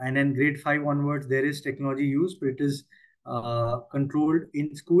 and then grade 5 onwards there is technology used, but it is controlled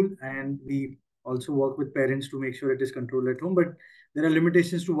in school, and we also work with parents to make sure it is controlled at home. But there are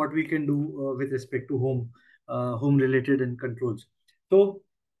limitations to what we can do with respect to home related and controls. So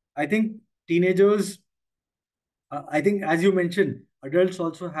I think teenagers, I think, as you mentioned, adults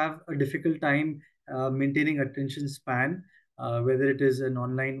also have a difficult time maintaining attention span, whether it is an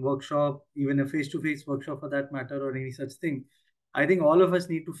online workshop, even a face-to-face workshop for that matter, or any such thing. I think all of us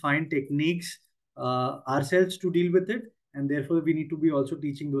need to find techniques ourselves to deal with it, and therefore we need to be also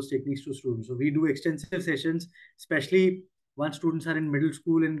teaching those techniques to students. So we do extensive sessions, especially once students are in middle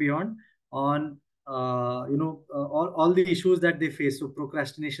school and beyond, on all the issues that they face. So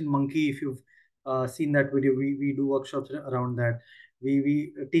procrastination monkey, if you've seen that video, we do workshops around that.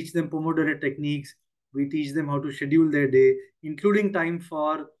 We teach them Pomodoro techniques. We teach them how to schedule their day, including time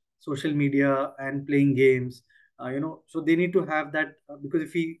for social media and playing games. So they need to have that, because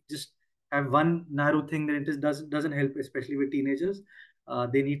if we just have one narrow thing, then doesn't help, especially with teenagers.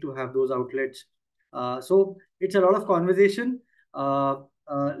 They need to have those outlets. So it's a lot of conversation.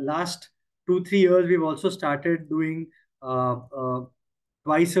 Last 2-3 years, we've also started doing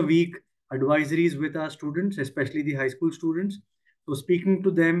twice a week advisories with our students, especially the high school students. So speaking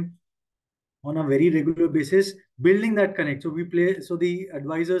to them on a very regular basis, building that connect. So the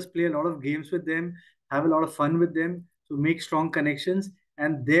advisors play a lot of games with them, have a lot of fun with them, to make strong connections,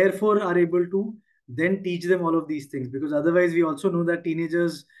 and therefore are able to then teach them all of these things. Because otherwise, we also know that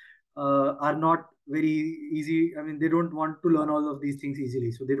teenagers are not very easy. I mean, they don't want to learn all of these things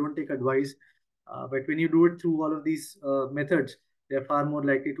easily, so they don't take advice. But when you do it through all of these methods, they're far more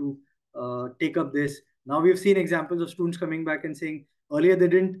likely to take up this. Now we've seen examples of students coming back and saying earlier they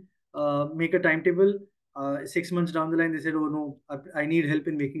didn't make a timetable. 6 months down the line, they said, "Oh no, I need help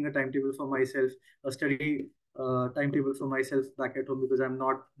in making a timetable for myself, a study timetable for myself back at home, because I'm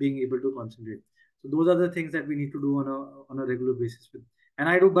not being able to concentrate." So those are the things that we need to do on a regular basis with. And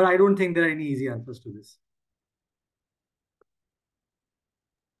I don't think there are any easy answers to this.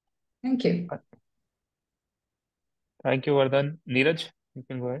 Thank you. Thank you, Vardan. Neeraj, you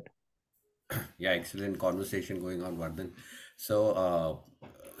can go ahead. Yeah, excellent conversation going on, Vardan. So,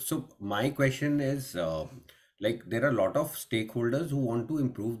 so my question is, like there are a lot of stakeholders who want to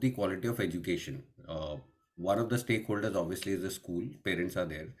improve the quality of education. One of the stakeholders obviously is the school, parents are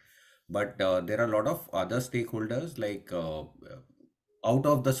there, but there are a lot of other stakeholders like out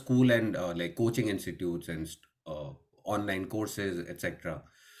of the school and like coaching institutes and online courses, etc.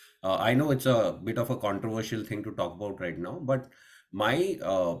 I know it's a bit of a controversial thing to talk about right now, but my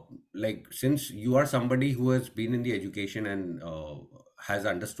like since you are somebody who has been in the education and has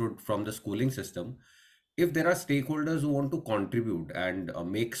understood from the schooling system, if there are stakeholders who want to contribute and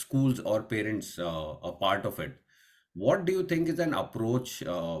make schools or parents a part of it, what do you think is an approach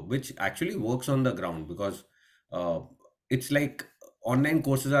which actually works on the ground? Because uh, it's like online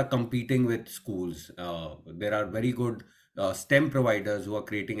courses are competing with schools. There are very good STEM providers who are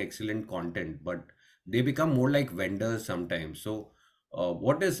creating excellent content, but they become more like vendors sometimes. So,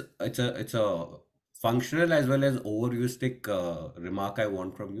 what is it's a functional as well as overviewistic remark I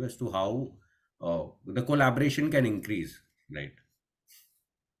want from you as to how the collaboration can increase, right?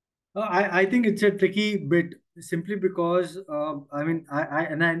 I think it's a tricky bit simply because I mean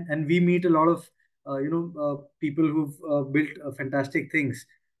and we meet a lot of people who've built fantastic things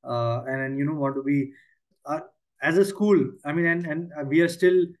and want to be uh, as a school. I mean and we are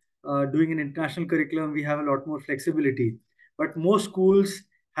still doing an international curriculum. We have a lot more flexibility, but most schools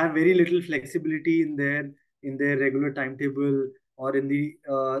have very little flexibility in their regular timetable or in the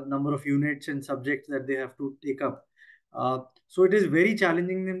number of units and subjects that they have to take up. So it is very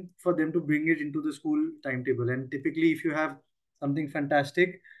challenging for them to bring it into the school timetable. And typically, if you have something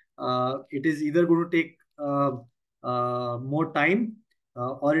fantastic, it is either going to take more time,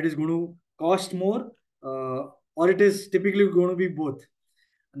 or it is going to cost more, or it is typically going to be both.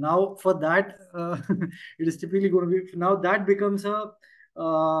 Now, for that, it is typically going to be now that becomes a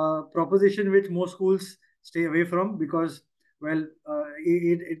proposition which most schools stay away from because, well,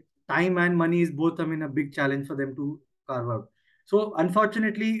 time and money is both, I mean, a big challenge for them to carve out. So,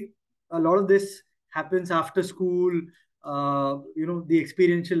 unfortunately, a lot of this happens after school. The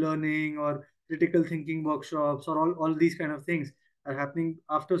experiential learning or critical thinking workshops or all these kind of things are happening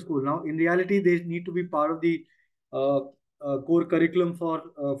after school. Now, in reality, they need to be part of the uh, core curriculum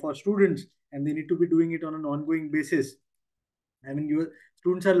for students, and they need to be doing it on an ongoing basis. I mean, your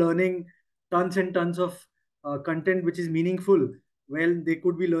students are learning tons and tons of content which is meaningful. Well, they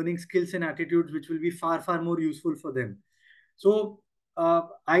could be learning skills and attitudes which will be far more useful for them. So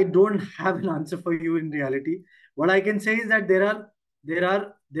I don't have an answer for you in reality. What I can say is that there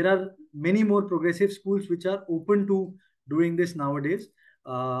are many more progressive schools which are open to doing this nowadays.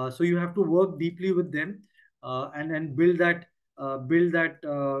 So you have to work deeply with them and build that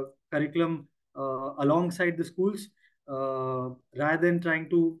curriculum alongside the schools rather than trying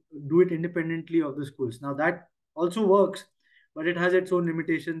to do it independently of the schools. Now that also works, but it has its own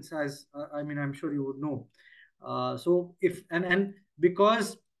limitations, as I mean, I'm sure you would know. So if and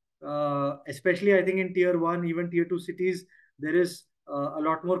because especially I think in tier one, even tier two cities, there is a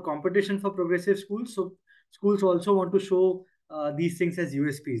lot more competition for progressive schools. So schools also want to show these things as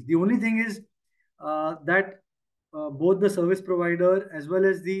USPs. The only thing is that both the service provider as well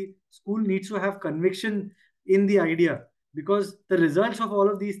as the school needs to have conviction in the idea, because the results of all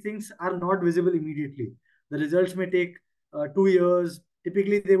of these things are not visible immediately. The results may take 2 years.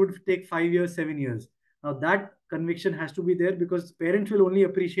 Typically, they would take 5 years, 7 years. Now, that conviction has to be there because parents will only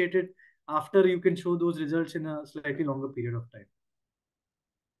appreciate it after you can show those results in a slightly longer period of time.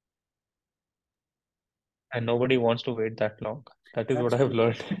 And nobody wants to wait that long. That is what That's I have true.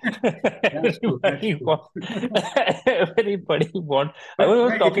 learned. That's true. That's Everybody true. want, everybody want. I But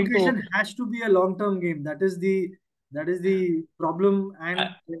was yeah, talking to, education has to be a long-term game. That is the problem I, and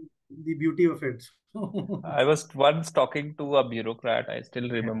the beauty of it. I was once talking to a bureaucrat. I still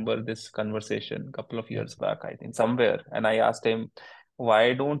Yeah, remember this conversation a couple of yeah, years back, I think, somewhere. And I asked him,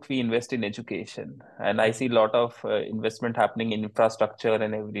 why don't we invest in education? And I yeah. see a lot of investment happening in infrastructure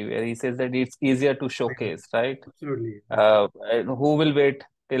and everywhere. He says that it's easier to I know. showcase, right? Absolutely. And who will wait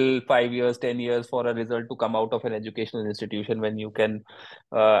till 5 years, 10 years for a result to come out of an educational institution when you can?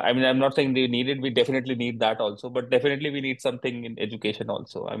 I mean, I'm not saying they need it. We definitely need that also, but definitely we need something in education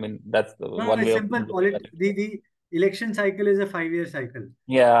also. I mean, that's the No, one way it's of simple. looking at it. The election cycle is a 5-year cycle.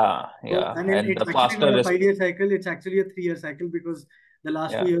 Yeah, So, yeah. and then And the it's actually not faster, a 5-year cycle, it's actually a 3-year cycle because the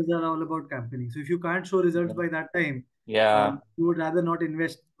last two yeah, years are all about campaigning. So if you can't show results by that time, yeah, you would rather not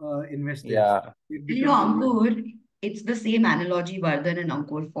invest there. So yeah. it You know, becomes a Ankur, it's the same analogy, Vardan and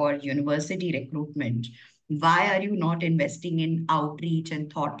Ankur, for university recruitment. Why are you not investing in outreach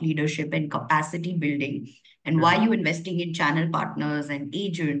and thought leadership and capacity building? And yeah. why are you investing in channel partners and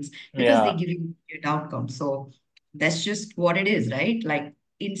agents? Because they Yeah. give you immediate outcomes. So that's just what it is, right? Like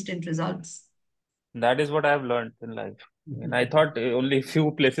instant results. That is what I've learned in life. I mean, I thought only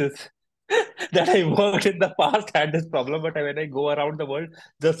few places that I worked in the past had this problem, but when I go around the world,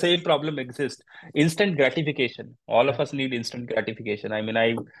 the same problem exists. Instant gratification. All of us need instant gratification. I mean,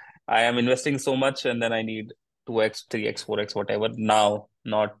 I am investing so much, and then I need 2x, 3x, 4x, whatever now,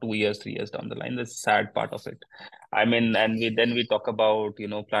 not 2 years, 3 years down the line. That's the sad part of it. I mean, and we talk about,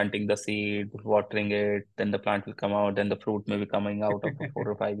 planting the seed, watering it, then the plant will come out, then the fruit may be coming out after 4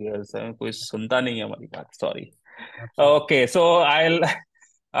 or 5 years. कोई सुनता नहीं है हमारी बात. Sorry. Absolutely. Okay, so I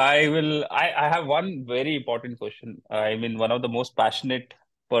have one very important question. I mean, one of the most passionate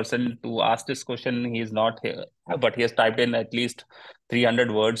person to ask this question, he is not here, but he has typed in at least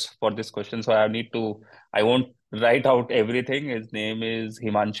 300 words for this question. So I won't write out everything. His name is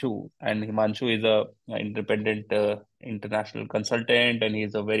Himanshu, and Himanshu is a independent international consultant, and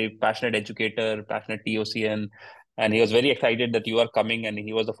he's a very passionate educator, passionate TOC, and he was very excited that you are coming, and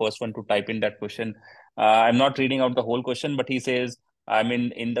he was the first one to type in that question. I'm not reading out the whole question, but he says, I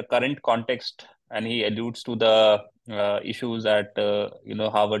mean, in the current context, and he alludes to the issues at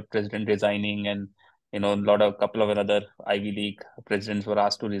Harvard president resigning, and a couple of another Ivy League presidents were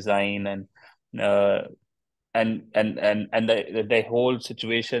asked to resign, uh, and the whole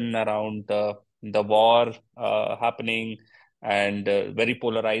situation around the war happening, and very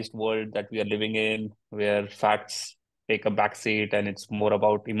polarized world that we are living in, where facts take a backseat and it's more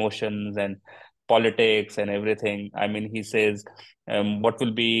about emotions and politics and everything. I mean, he says, what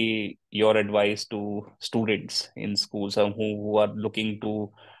will be your advice to students in schools, who are looking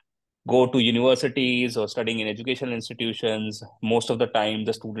to go to universities or studying in educational institutions? Most of the time,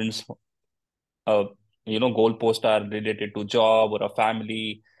 the students uh, goalposts are related to job or a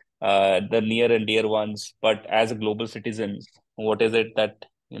family, the near and dear ones. But as a global citizen, what is it that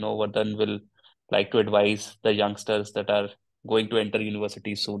Vardan will like to advise the youngsters that are going to enter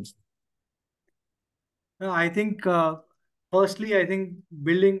university soon? No, I think firstly, I think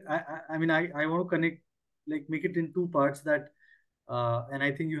building. I mean, I want to connect, like, make it in two parts. And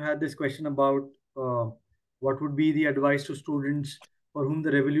I think you had this question about what would be the advice to students for whom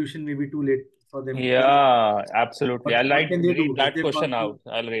the revolution may be too late for them. Yeah, absolutely. I'll What can they read do if that they've question gone out.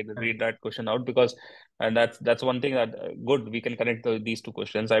 through? I'll read that question out, because, and that's one thing that good, we can connect these two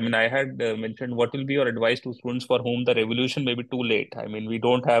questions. I mean, I had mentioned, what will be your advice to students for whom the revolution may be too late? I mean, we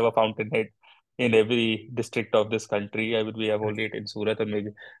don't have a Fountainhead in every district of this country. I mean, we have only it in Surat and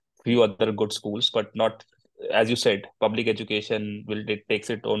maybe few other good schools, but not, as you said, public education it takes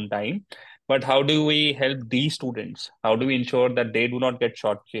its own time. But how do we help these students? How do we ensure that they do not get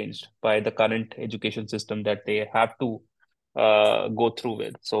shortchanged by the current education system that they have to go through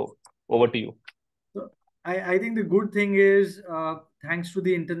with? So over to you. So I think the good thing is, thanks to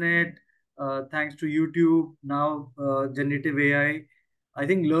the internet, thanks to YouTube, now generative I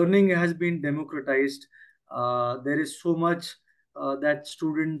think learning has been democratized. There is so much that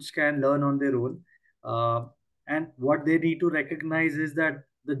students can learn on their own. Uh, and what they need to recognize is that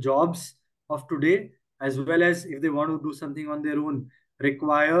the jobs of today, as well as if they want to do something on their own,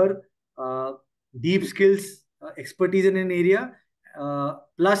 require deep skills, expertise in an area.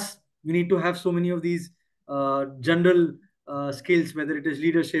 Plus, you need to have so many of these general skills, whether it is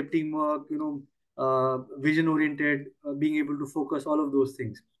leadership, teamwork, vision oriented, being able to focus, all of those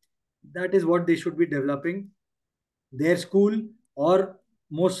things. That is what they should be developing. Their school, or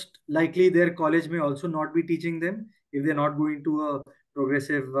most likely their college, may also not be teaching them if they're not going to a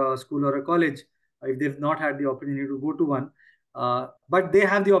progressive school or a college, if they've not had the opportunity to go to one. But they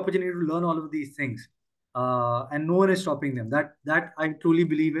have the opportunity to learn all of these things, and no one is stopping them. That I truly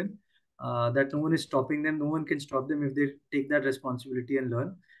believe in. That no one is stopping them. No one can stop them if they take that responsibility and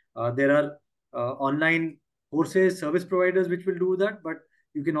learn. There are online courses, service providers which will do that, but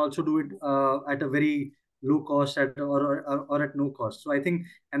you can also do it at a very low cost, or at no cost. So I think,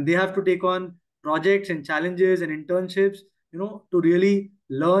 and they have to take on projects and challenges and internships, to really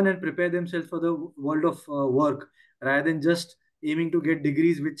learn and prepare themselves for the world of work, rather than just aiming to get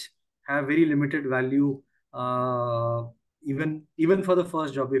degrees which have very limited value, uh, even for the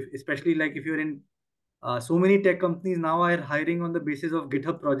first job. Especially like if you're in so many tech companies now are hiring on the basis of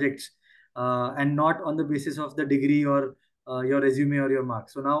GitHub projects, and not on the basis of the degree or your resume or your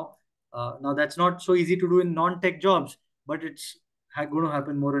marks. So now that's not so easy to do in non-tech jobs, but it's going to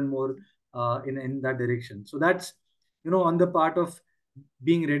happen more and more in that direction. So that's on the part of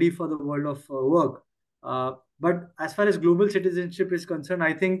being ready for the world of work. But as far as global citizenship is concerned,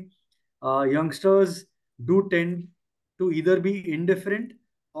 I think youngsters do tend to either be indifferent,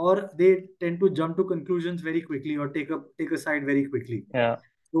 or they tend to jump to conclusions very quickly, or take a side very quickly. Yeah.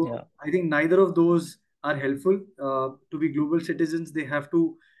 So I think neither of those are helpful. To be global citizens, they have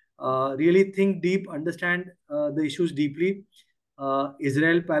to really think deep, understand the issues deeply.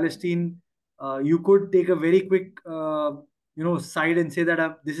 Israel, Palestine, you could take a very quick, side and say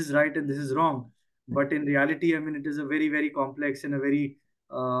that this is right and this is wrong. But in reality, I mean, it is a very, very complex and a very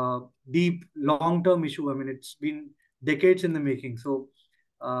deep, long-term issue. I mean, it's been decades in the making. So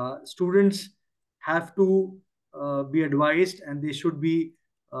students have to be advised, and they should be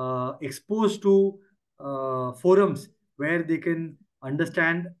exposed to forums where they can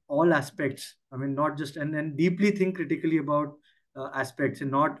understand all aspects. I mean, not just and deeply think critically about aspects,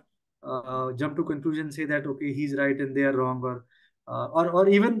 and not jump to conclusion, say that okay, he's right and they are wrong, or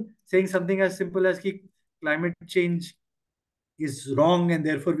even saying something as simple as ki climate change is wrong and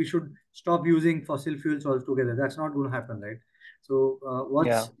therefore we should stop using fossil fuels altogether. That's not going to happen, right? So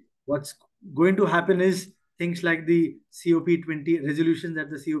Yeah. what's going to happen is things like the COP20 resolution that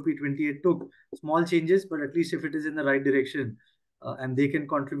the COP28 took, small changes, but at least if it is in the right direction, and they can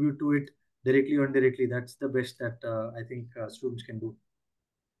contribute to it directly or indirectly, that's the best that I think students can do.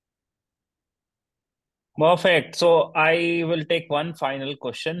 Perfect. So I will take one final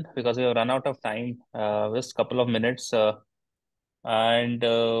question because we have run out of time. Just a couple of minutes. And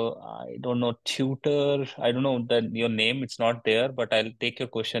I don't know, tutor. I don't know that your name. It's not there, but I'll take your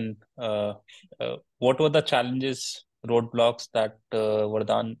question. What were the challenges, roadblocks that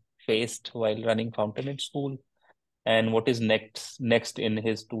Vardhan faced while running Fountainhead School, and what is next in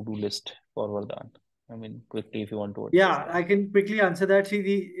his to-do list for Vardhan? I mean, quickly, if you want to address Yeah, that. I can quickly answer that.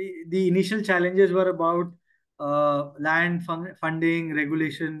 See, the initial challenges were about land funding,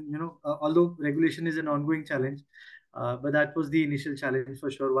 regulation. Although regulation is an ongoing challenge, but that was the initial challenge for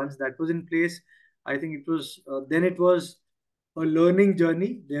sure. Once that was in place, I think it was then it was a learning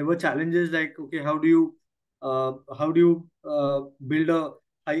journey. There were challenges like, okay, how do you build a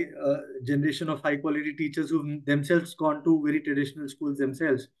high generation of high quality teachers who themselves gone to very traditional schools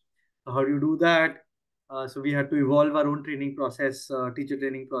themselves? How do you do that? So we had to evolve our own training process, teacher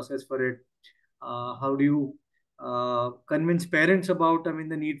training process for it. How do you convince parents about, I mean,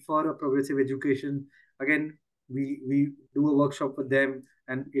 the need for a progressive education? Again, we do a workshop with them,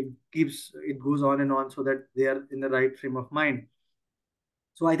 and it goes on and on so that they are in the right frame of mind.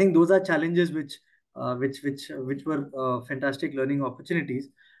 So I think those are challenges which were fantastic learning opportunities.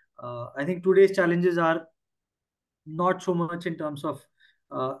 I think today's challenges are not so much in terms of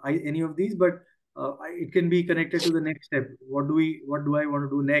any of these, but it can be connected to the next step. What do I want to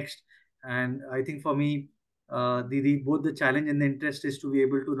do next? And I think for me, the both the challenge and the interest is to be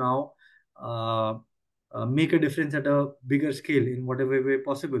able to now make a difference at a bigger scale in whatever way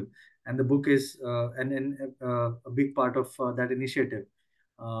possible. And the book is a big part of that initiative.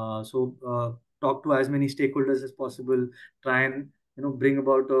 So talk to as many stakeholders as possible. Try and bring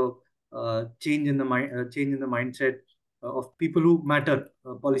about a change in the mindset of people who matter,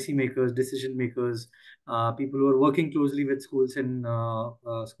 policy makers, decision makers, people who are working closely with schools and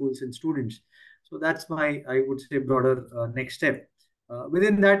students. So that's my, I would say, broader next step.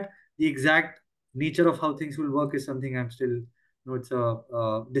 Within that, the exact nature of how things will work is something I'm still, it's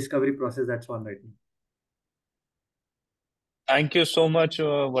a discovery process that's on right now. Thank you so much,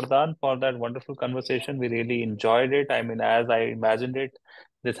 Vardhan, for that wonderful conversation. We really enjoyed it. I mean, as I imagined it,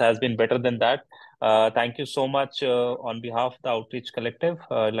 this has been better than that. Thank you so much on behalf of the Outreach Collective.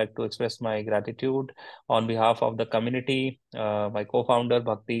 I'd like to express my gratitude on behalf of the community, my co-founder,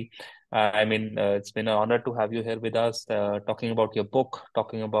 Bhakti. I mean, it's been an honor to have you here with us, talking about your book,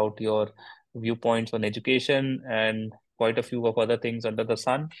 talking about your viewpoints on education, and quite a few of other things under the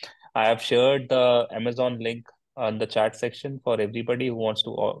sun. I have shared the Amazon link on the chat section for everybody who wants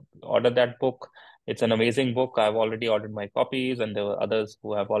to order that book. It's an amazing book. I've already ordered my copies, and there were others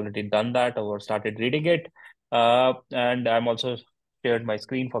who have already done that or started reading it. And I'm also shared my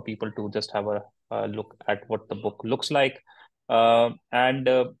screen for people to just have a look at what the book looks like. And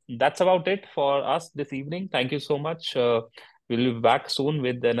that's about it for us this evening. Thank you so much. We'll be back soon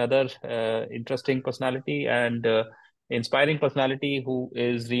with another interesting personality and inspiring personality who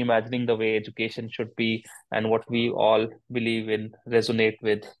is reimagining the way education should be, and what we all believe in, resonate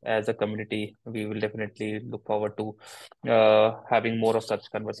with as a community. We will definitely look forward to having more of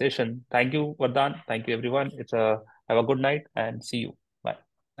such conversation. Thank you, Vardhan. Thank you, everyone. Have a good night and see you. Bye.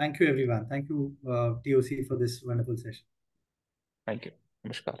 Thank you, everyone. Thank you, TOC, for this wonderful session. Thank you.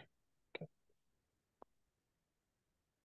 Namaskar.